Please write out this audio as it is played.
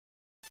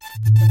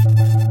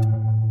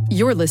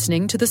You're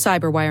listening to the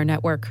Cyberwire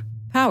Network,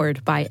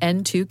 powered by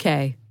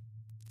N2K.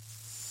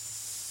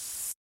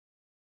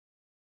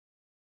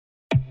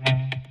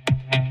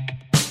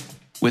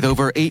 With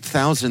over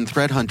 8,000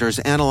 threat hunters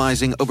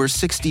analyzing over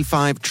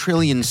 65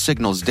 trillion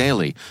signals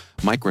daily,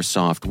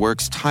 Microsoft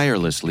works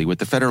tirelessly with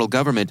the federal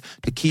government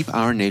to keep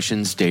our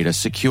nation's data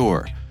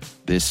secure.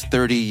 This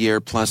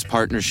 30-year-plus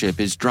partnership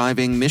is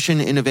driving mission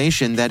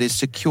innovation that is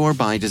secure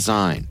by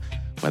design.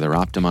 Whether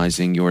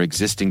optimizing your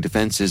existing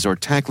defenses or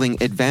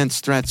tackling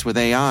advanced threats with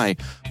AI,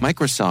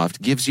 Microsoft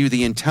gives you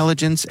the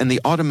intelligence and the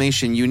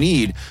automation you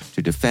need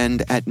to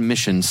defend at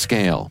mission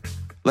scale.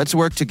 Let's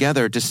work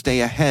together to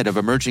stay ahead of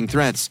emerging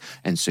threats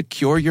and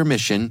secure your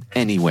mission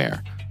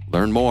anywhere.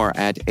 Learn more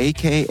at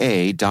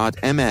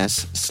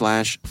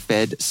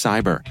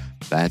aka.ms/fedcyber.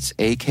 That's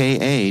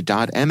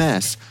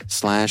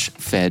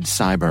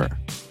aka.ms/fedcyber.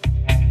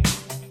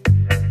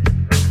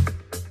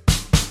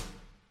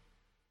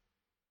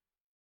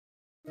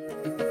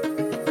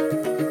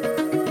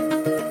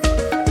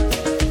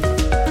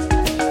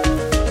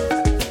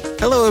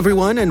 Hello,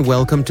 everyone, and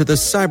welcome to the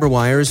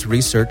Cyberwire's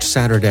Research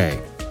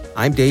Saturday.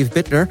 I'm Dave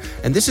Bittner,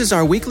 and this is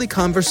our weekly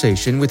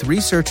conversation with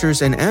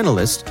researchers and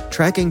analysts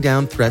tracking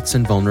down threats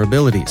and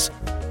vulnerabilities,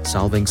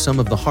 solving some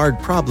of the hard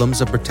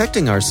problems of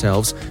protecting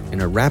ourselves in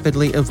a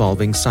rapidly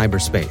evolving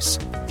cyberspace.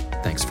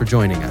 Thanks for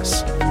joining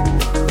us.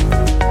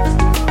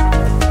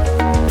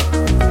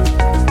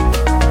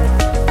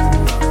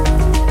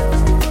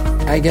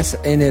 I guess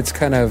in its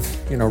kind of,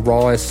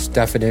 rawest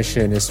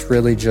definition, it's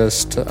really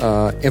just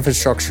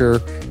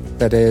infrastructure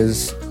that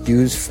is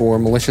used for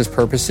malicious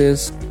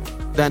purposes.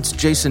 That's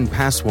Jason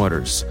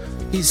Passwaters.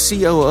 He's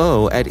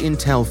COO at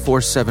Intel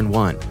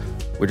 471.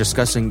 We're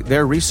discussing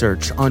their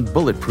research on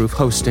bulletproof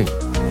hosting.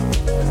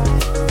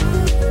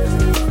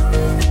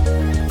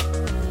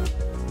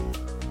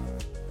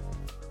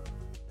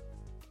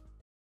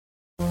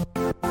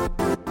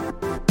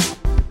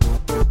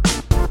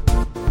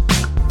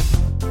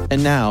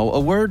 And now, a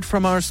word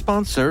from our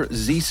sponsor,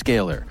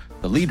 Zscaler,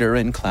 the leader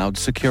in cloud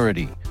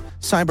security.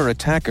 Cyber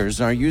attackers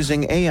are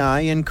using AI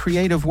in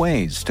creative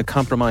ways to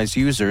compromise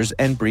users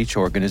and breach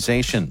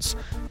organizations.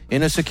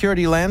 In a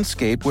security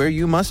landscape where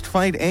you must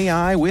fight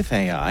AI with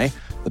AI,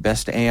 the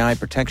best AI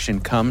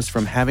protection comes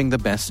from having the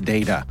best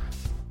data.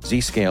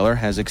 Zscaler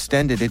has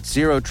extended its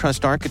Zero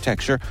Trust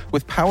architecture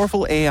with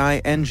powerful AI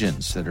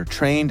engines that are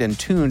trained and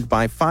tuned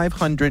by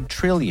 500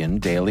 trillion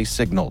daily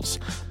signals.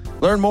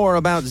 Learn more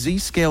about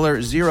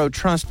Zscaler Zero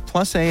Trust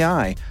Plus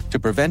AI to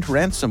prevent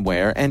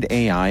ransomware and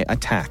AI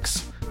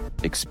attacks.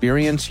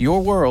 Experience your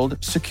world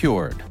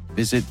secured.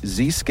 Visit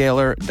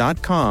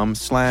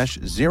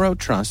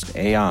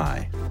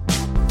zscaler.com/zerotrustai.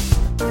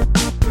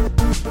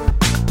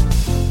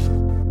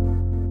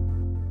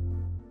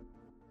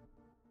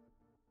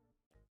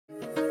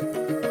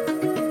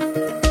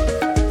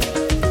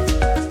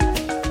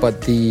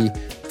 But the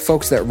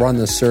folks that run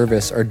the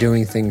service are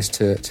doing things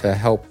to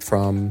help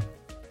from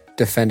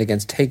defend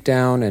against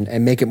takedown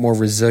and make it more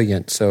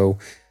resilient. So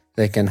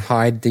they can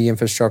hide the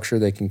infrastructure,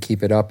 they can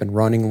keep it up and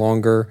running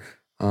longer,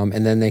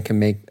 and then they can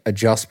make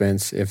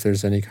adjustments if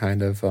there's any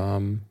kind of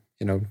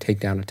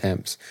takedown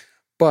attempts.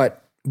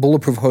 But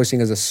bulletproof hosting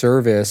as a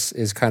service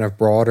is kind of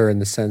broader in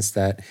the sense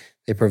that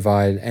they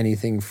provide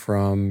anything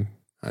from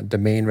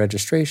domain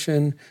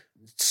registration,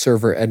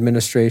 server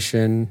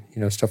administration,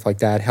 stuff like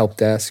that, help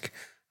desk,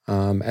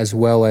 as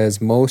well as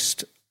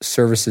most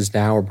services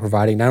now are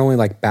providing not only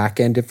like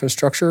back-end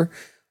infrastructure,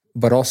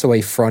 but also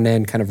a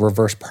front-end kind of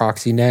reverse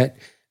proxy net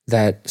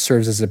that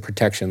serves as a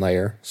protection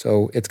layer.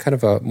 So it's kind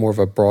of more of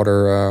a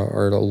broader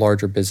or a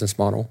larger business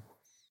model.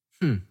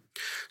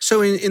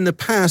 So in the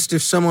past,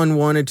 if someone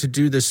wanted to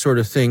do this sort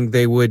of thing,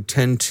 they would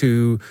tend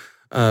to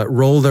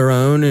roll their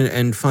own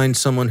and find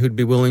someone who'd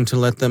be willing to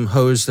let them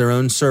hose their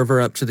own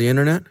server up to the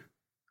internet?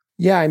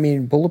 Yeah, I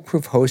mean,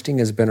 bulletproof hosting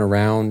has been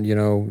around,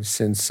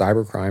 since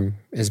cybercrime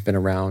has been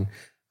around.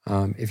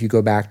 If you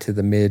go back to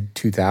the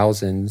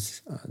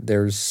mid-2000s,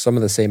 there's some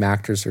of the same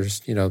actors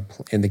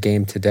in the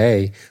game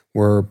today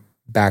were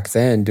back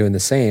then doing the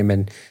same.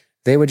 And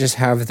they would just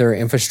have their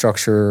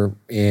infrastructure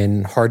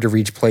in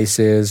hard-to-reach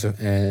places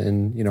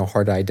and,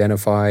 hard to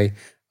identify,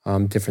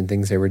 different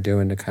things they were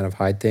doing to kind of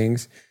hide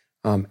things.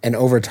 And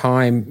over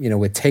time,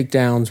 with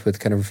takedowns, with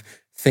kind of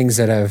things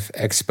that have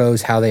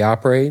exposed how they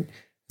operate,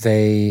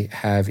 they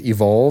have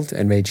evolved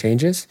and made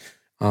changes.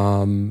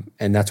 And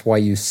that's why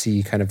you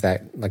see kind of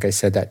that, like I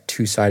said, that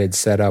two-sided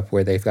setup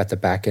where they've got the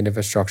back-end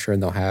infrastructure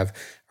and they'll have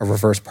a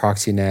reverse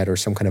proxy net or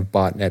some kind of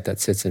botnet that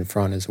sits in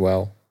front as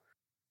well.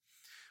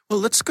 Well,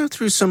 let's go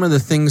through some of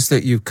the things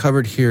that you've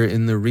covered here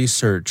in the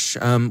research.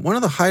 One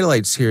of the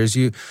highlights here is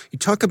you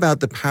talk about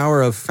the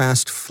power of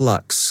fast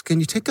flux. Can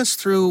you take us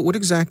through what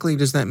exactly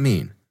does that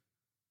mean?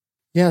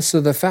 Yeah,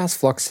 so the fast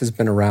flux has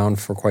been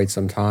around for quite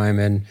some time,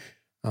 and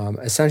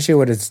essentially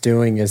what it's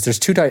doing is there's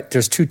two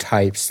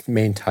types,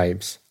 main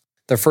types.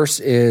 The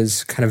first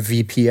is kind of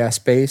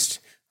VPS based,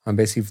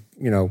 basically,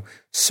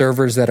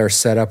 servers that are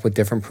set up with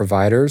different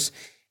providers,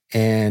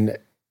 and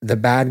the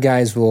bad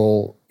guys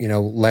will,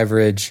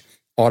 leverage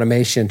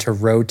automation to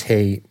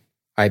rotate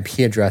IP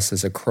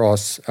addresses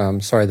across,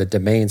 the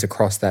domains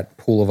across that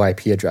pool of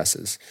IP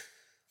addresses.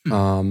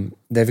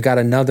 They've got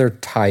another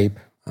type.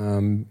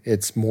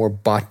 It's more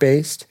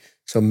bot-based.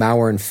 So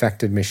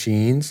malware-infected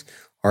machines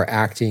are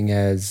acting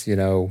as,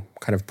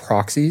 kind of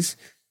proxies,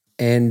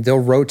 and they'll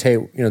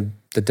rotate,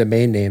 the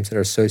domain names that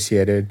are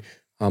associated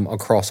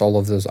across all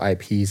of those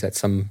IPs at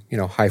some,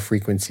 high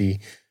frequency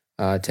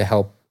to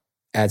help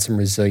add some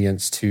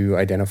resilience to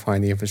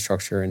identifying the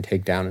infrastructure and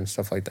takedown and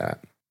stuff like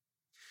that.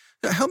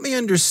 Help me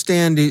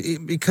understand,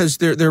 because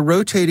they're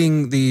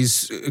rotating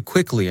these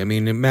quickly. I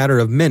mean, a matter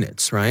of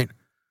minutes, right?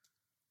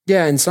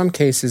 Yeah, in some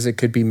cases it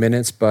could be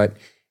minutes, but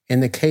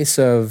in the case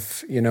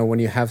of, when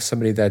you have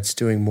somebody that's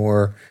doing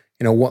more,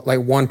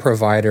 like one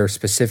provider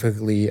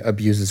specifically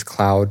abuses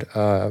cloud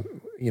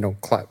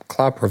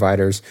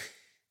providers,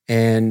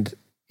 and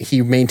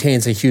he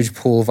maintains a huge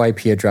pool of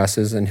IP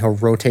addresses, and he'll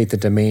rotate the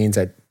domains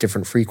at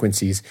different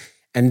frequencies,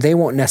 and they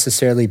won't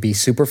necessarily be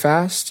super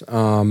fast.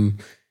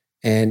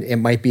 And it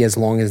might be as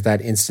long as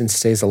that instance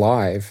stays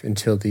alive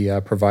until the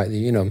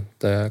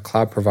the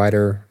cloud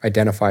provider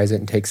identifies it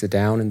and takes it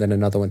down, and then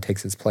another one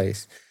takes its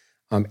place.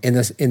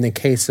 In the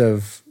case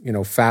of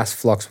fast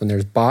flux, when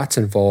there's bots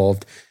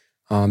involved,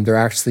 they're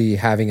actually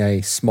having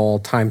a small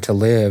time to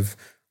live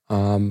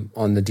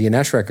on the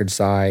DNS record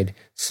side,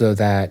 so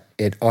that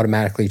it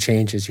automatically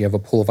changes. You have a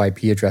pool of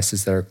IP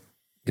addresses that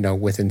are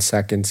within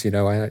seconds.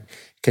 It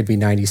could be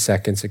 90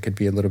 seconds. It could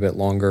be a little bit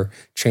longer,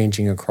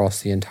 changing across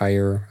the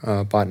entire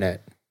botnet.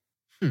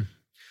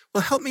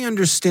 Well, help me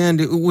understand.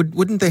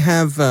 Wouldn't they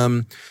have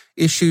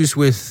issues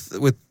with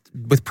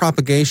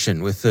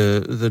propagation, with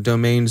the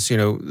domains?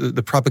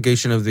 The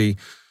propagation of the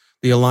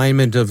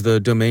alignment of the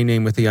domain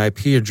name with the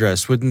IP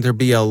address. Wouldn't there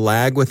be a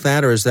lag with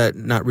that, or is that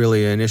not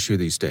really an issue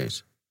these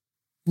days?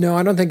 No,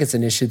 I don't think it's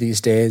an issue these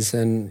days,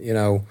 and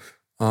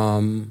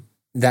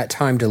that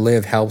time to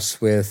live helps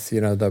with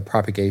the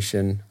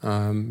propagation.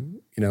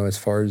 As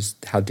far as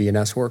how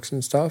DNS works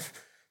and stuff.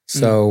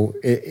 So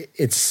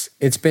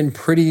it's been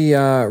pretty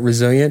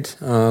resilient.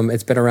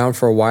 It's been around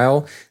for a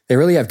while. They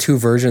really have two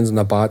versions on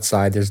the bot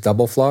side. There's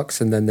double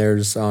flux, and then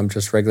there's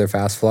just regular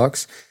fast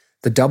flux.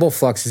 The double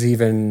flux is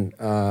even,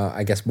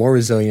 more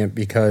resilient,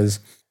 because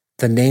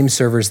the name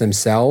servers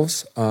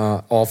themselves,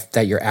 all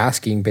that you're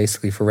asking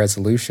basically for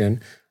resolution,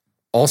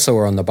 also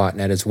are on the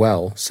botnet as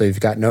well. So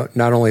you've got not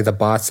only the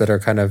bots that are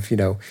kind of,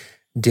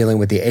 dealing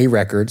with the A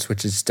records,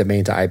 which is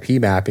domain to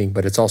IP mapping,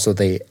 but it's also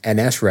the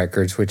NS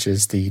records, which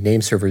is the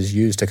name servers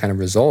used to kind of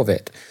resolve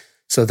it.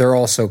 So they're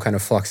also kind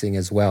of fluxing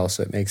as well.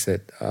 So it makes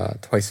it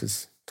twice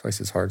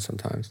as hard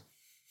sometimes.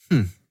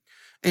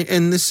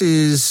 And this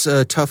is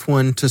a tough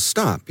one to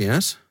stop,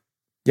 yes?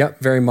 Yep,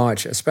 very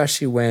much,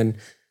 especially when,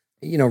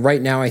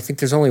 right now I think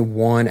there's only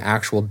one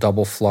actual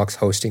double flux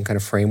hosting kind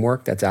of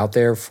framework that's out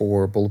there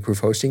for bulletproof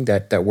hosting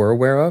that we're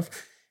aware of.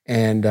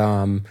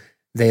 And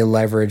they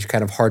leverage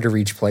kind of hard to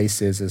reach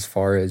places as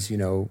far as,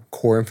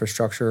 core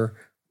infrastructure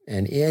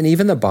and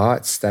even the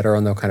bots that are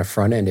on the kind of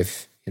front end,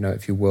 if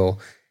you will.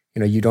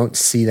 You don't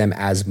see them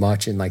as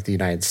much in like the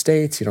United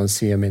States. You don't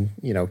see them in,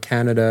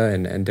 Canada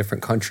and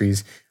different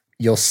countries.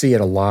 You'll see it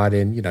a lot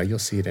in, you'll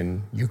see it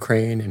in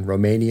Ukraine and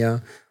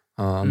Romania.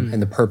 And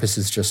the purpose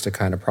is just to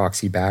kind of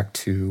proxy back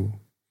to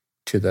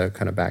the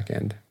kind of back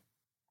end.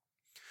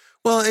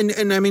 Well,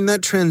 and I mean,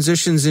 that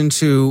transitions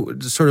into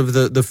sort of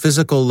the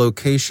physical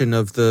location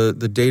of the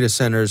data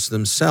centers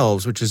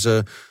themselves, which is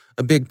a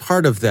big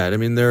part of that. I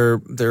mean,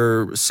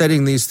 they're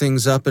setting these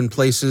things up in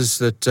places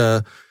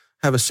that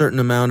have a certain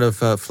amount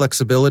of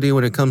flexibility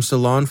when it comes to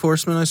law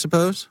enforcement, I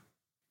suppose?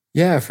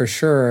 Yeah, for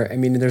sure. I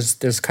mean,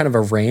 there's kind of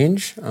a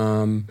range.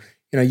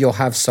 You'll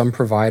have some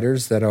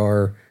providers that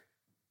are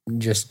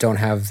just don't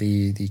have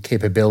the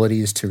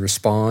capabilities to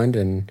respond,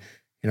 and,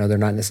 they're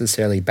not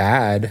necessarily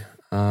bad.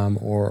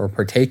 Or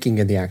partaking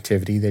in the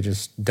activity. They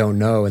just don't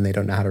know, and they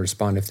don't know how to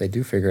respond if they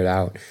do figure it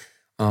out.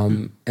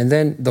 And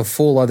then the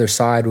full other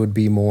side would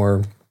be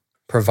more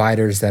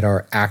providers that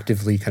are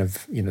actively kind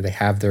of, they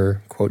have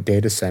their, quote,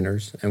 data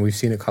centers. And we've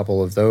seen a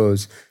couple of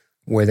those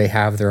where they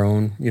have their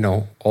own,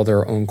 all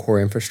their own core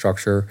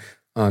infrastructure,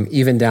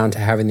 even down to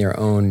having their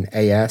own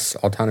AS,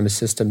 autonomous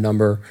system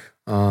number,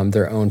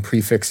 their own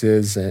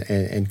prefixes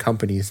and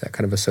companies that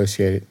kind of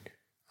associate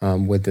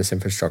with this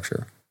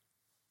infrastructure.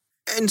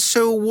 And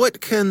so what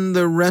can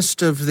the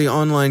rest of the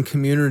online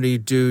community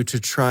do to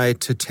try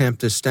to tamp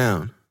this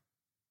down?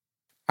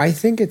 I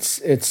think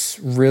it's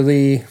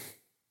really,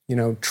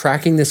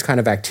 tracking this kind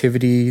of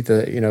activity,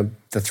 the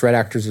threat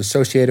actors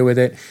associated with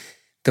it.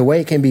 The way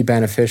it can be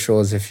beneficial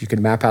is if you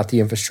can map out the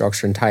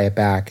infrastructure and tie it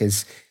back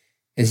is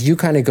you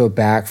kind of go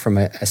back from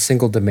a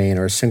single domain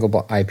or a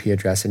single IP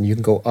address, and you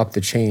can go up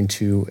the chain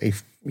to a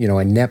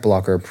net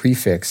block or a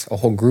prefix, a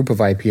whole group of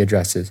IP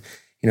addresses.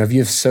 If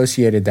you've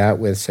associated that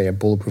with, say, a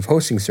bulletproof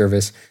hosting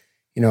service,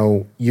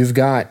 you've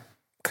got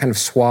kind of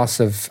swaths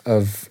of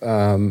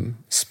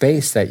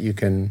space that you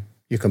can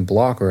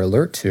block or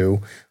alert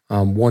to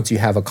once you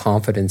have a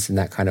confidence in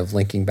that kind of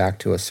linking back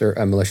to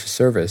a malicious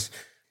service.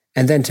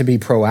 And then to be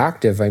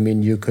proactive, I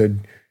mean, you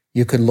could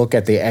you could look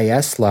at the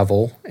AS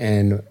level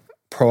and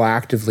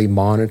proactively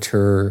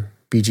monitor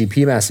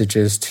BGP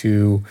messages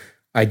to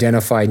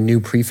identify new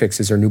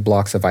prefixes or new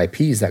blocks of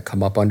IPs that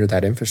come up under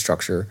that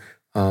infrastructure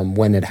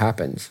when it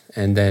happens,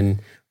 and then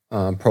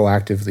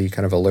proactively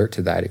kind of alert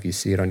to that if you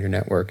see it on your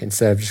network,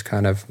 instead of just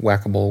kind of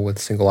whack-a-mole with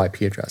single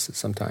IP addresses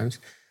sometimes.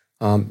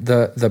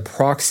 The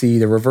proxy,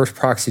 the reverse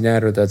proxy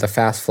net, or the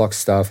fast flux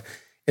stuff,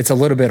 it's a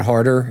little bit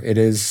harder. It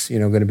is,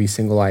 going to be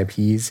single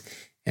IPs.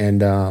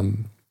 And,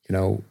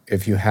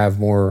 if you have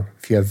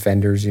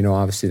vendors,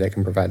 obviously that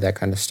can provide that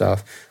kind of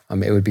stuff,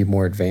 it would be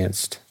more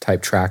advanced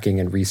type tracking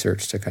and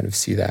research to kind of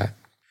see that.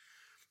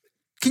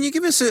 Can you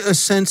give us a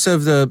sense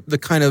of the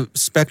kind of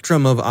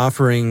spectrum of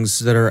offerings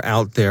that are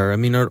out there? I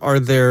mean, are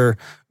there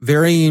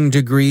varying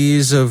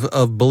degrees of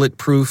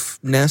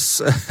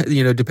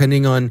bulletproofness,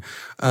 depending on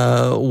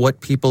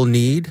what people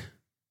need?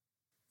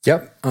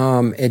 Yep.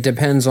 It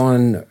depends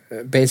on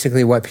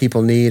basically what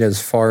people need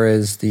as far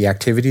as the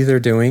activity they're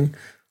doing.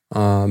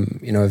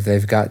 If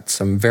they've got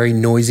some very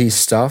noisy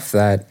stuff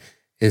that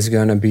is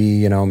going to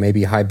be,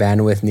 maybe high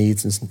bandwidth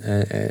needs,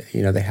 and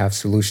they have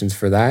solutions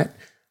for that.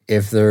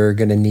 If they're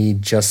going to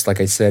need, just like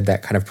I said,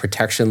 that kind of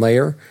protection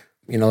layer,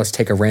 let's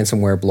take a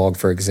ransomware blog,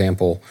 for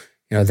example.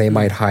 They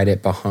might hide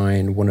it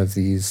behind one of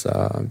these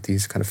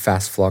kind of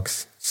fast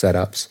flux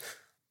setups.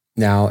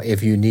 Now,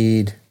 if you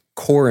need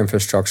core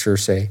infrastructure,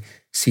 say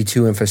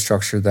C2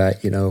 infrastructure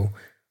that,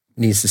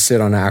 needs to sit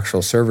on an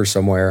actual server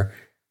somewhere,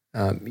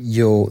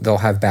 they'll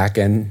have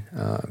back-end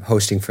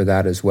hosting for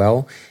that as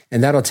well.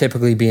 And that'll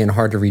typically be in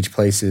hard to reach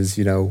places,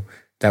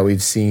 that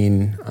we've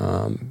seen,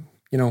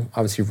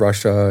 obviously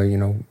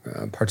Russia,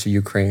 parts of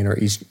Ukraine, or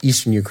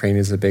Eastern Ukraine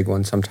is a big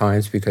one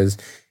sometimes because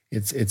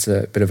it's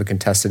a bit of a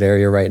contested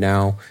area right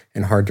now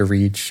and hard to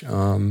reach.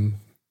 And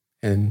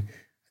I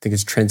think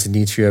it's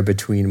Transnistria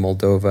between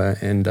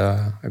Moldova and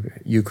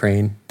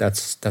Ukraine.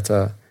 That's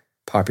a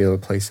popular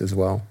place as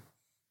well.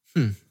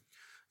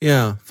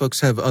 Yeah,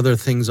 folks have other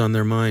things on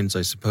their minds,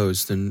 I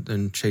suppose,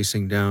 than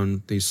chasing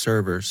down these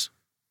servers.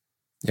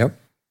 Yep.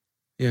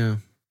 Yeah.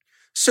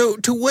 So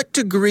to what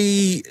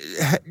degree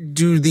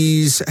do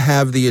these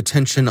have the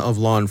attention of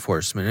law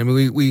enforcement? I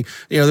mean, we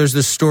there's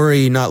this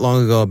story not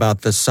long ago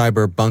about the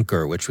cyber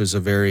bunker, which was a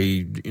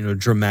very,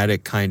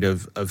 dramatic kind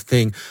of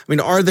thing. I mean,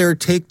 are there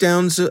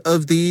takedowns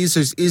of these?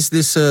 Is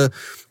this,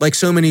 like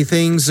so many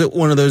things,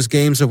 one of those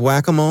games of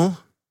whack-a-mole?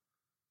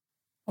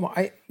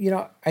 I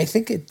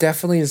think it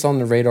definitely is on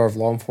the radar of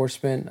law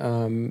enforcement.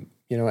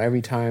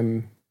 Every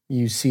time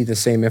you see the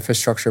same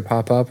infrastructure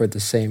pop up or the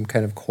same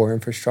kind of core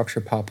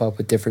infrastructure pop up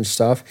with different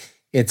stuff,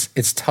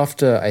 it's tough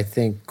to, I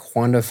think,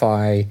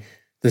 quantify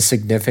the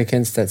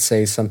significance that,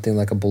 say, something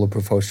like a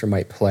bulletproof hoster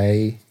might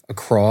play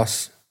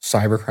across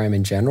cybercrime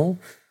in general.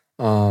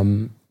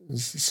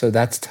 So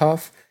that's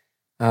tough.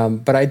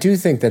 But I do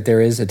think that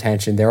there is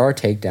attention. There are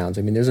takedowns.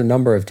 I mean, there's a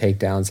number of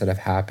takedowns that have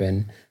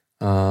happened.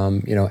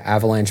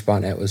 Avalanche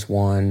Botnet was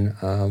one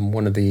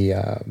of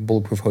the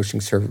bulletproof hosting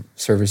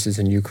services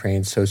in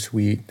Ukraine,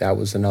 SoSuite, that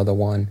was another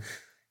one.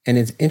 And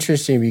it's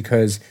interesting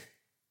because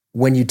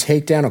when you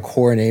take down a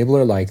core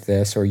enabler like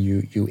this, or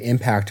you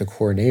impact a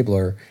core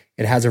enabler,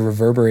 it has a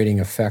reverberating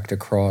effect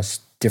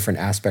across different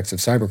aspects of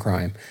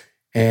cybercrime.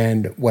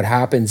 And what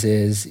happens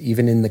is,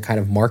 even in the kind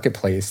of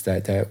marketplace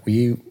that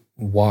we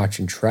watch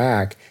and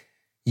track,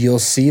 you'll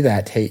see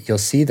that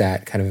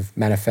kind of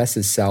manifest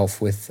itself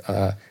with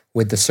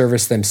the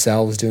service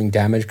themselves doing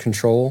damage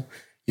control.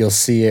 You'll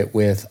see it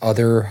with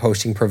other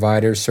hosting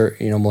providers,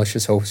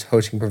 malicious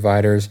hosting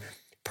providers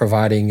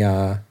providing,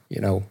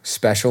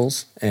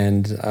 specials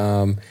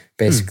and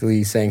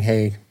basically saying,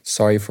 hey,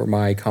 sorry for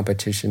my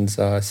competition's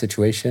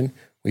situation.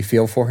 We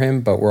feel for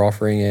him, but we're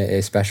offering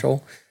a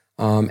special.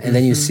 And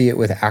then you see it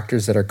with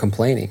actors that are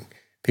complaining,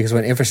 because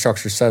when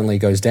infrastructure suddenly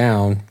goes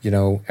down,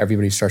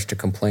 everybody starts to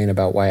complain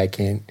about why I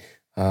can't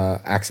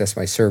access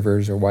my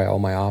servers, or why all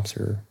my ops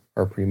are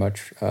pretty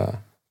much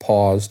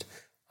paused.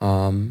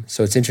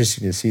 So it's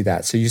interesting to see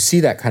that. So you see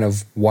that kind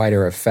of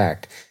wider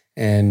effect.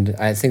 And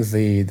I think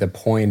the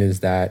point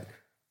is that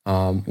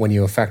when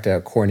you affect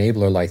a core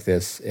enabler like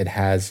this, it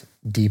has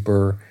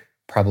deeper,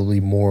 probably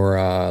more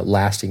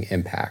lasting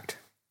impact.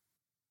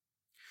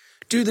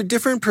 Do the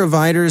different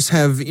providers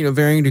have,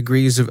 varying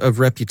degrees of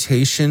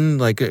reputation?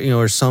 Like,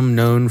 are some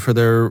known for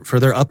their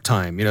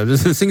uptime?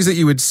 The things that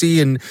you would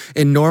see in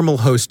normal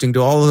hosting,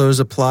 do all of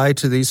those apply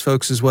to these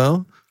folks as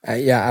well?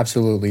 Yeah,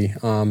 absolutely.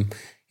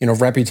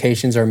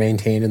 Reputations are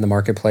maintained in the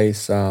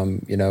marketplace.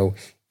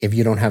 If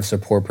you don't have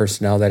support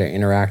personnel that are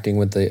interacting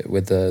with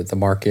the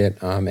market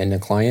and the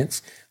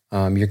clients,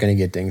 you're going to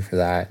get dinged for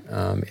that.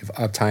 If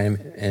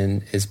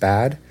uptime is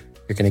bad,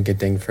 you're going to get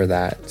dinged for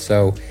that.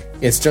 So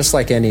it's just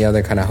like any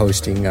other kind of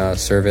hosting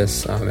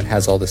service. It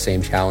has all the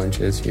same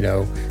challenges,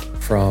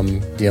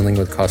 from dealing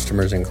with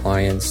customers and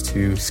clients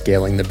to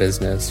scaling the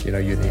business, you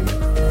name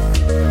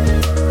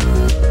it.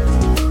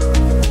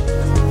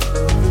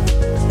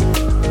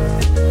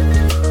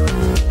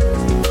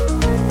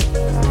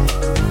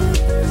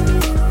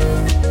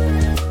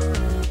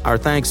 Our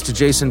thanks to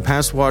Jason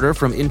Passwater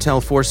from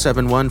Intel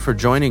 471 for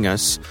joining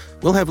us.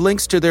 We'll have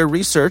links to their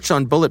research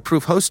on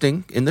Bulletproof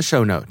Hosting in the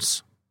show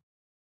notes.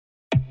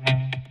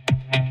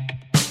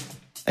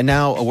 And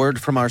now a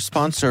word from our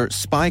sponsor,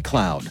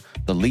 SpyCloud,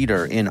 the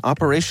leader in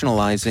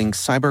operationalizing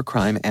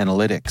cybercrime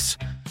analytics.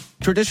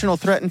 Traditional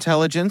threat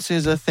intelligence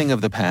is a thing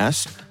of the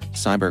past.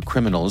 Cyber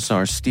criminals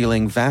are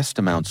stealing vast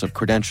amounts of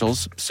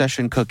credentials,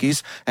 session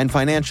cookies, and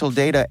financial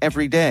data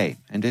every day,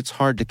 and it's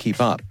hard to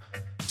keep up.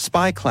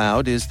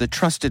 SpyCloud is the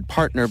trusted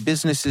partner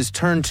businesses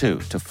turn to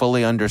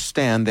fully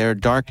understand their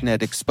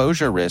darknet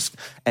exposure risk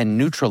and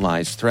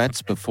neutralize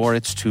threats before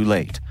it's too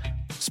late.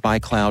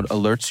 SpyCloud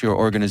alerts your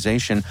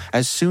organization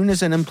as soon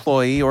as an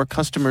employee or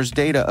customer's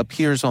data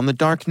appears on the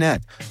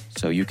darknet,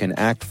 so you can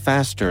act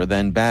faster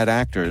than bad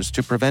actors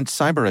to prevent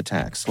cyber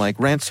attacks like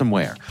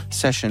ransomware,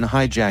 session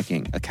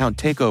hijacking, account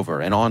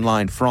takeover, and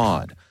online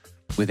fraud.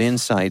 With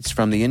insights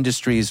from the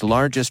industry's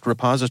largest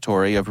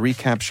repository of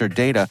recaptured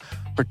data,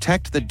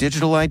 protect the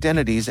digital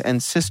identities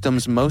and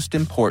systems most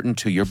important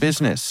to your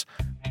business.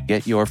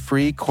 Get your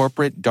free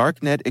corporate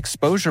darknet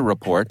exposure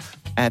report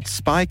at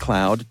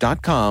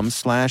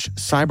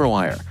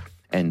spycloud.com/cyberwire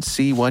and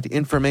see what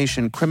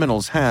information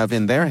criminals have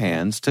in their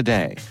hands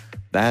today.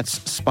 That's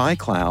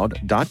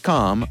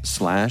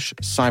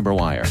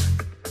spycloud.com/cyberwire.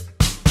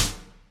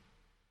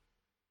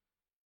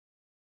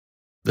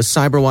 The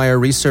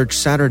CyberWire Research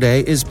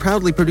Saturday is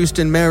proudly produced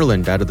in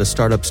Maryland out of the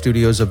startup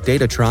studios of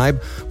Data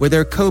Tribe, where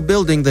they're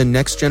co-building the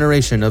next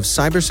generation of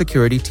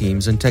cybersecurity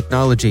teams and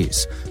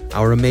technologies.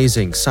 Our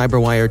amazing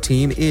CyberWire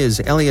team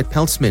is Elliot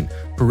Peltzman,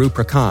 Puru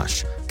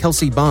Prakash,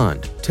 Kelsey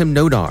Bond, Tim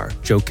Nodar,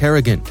 Joe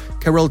Kerrigan,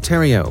 Carol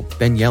Terrio,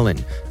 Ben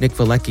Yellen, Nick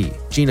Valecki,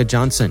 Gina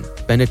Johnson,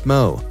 Bennett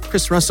Moe,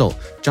 Chris Russell,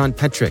 John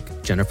Petrick,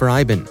 Jennifer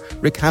Iben,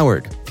 Rick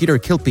Howard, Peter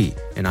Kilpie,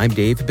 and I'm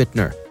Dave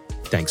Bittner.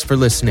 Thanks for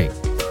listening.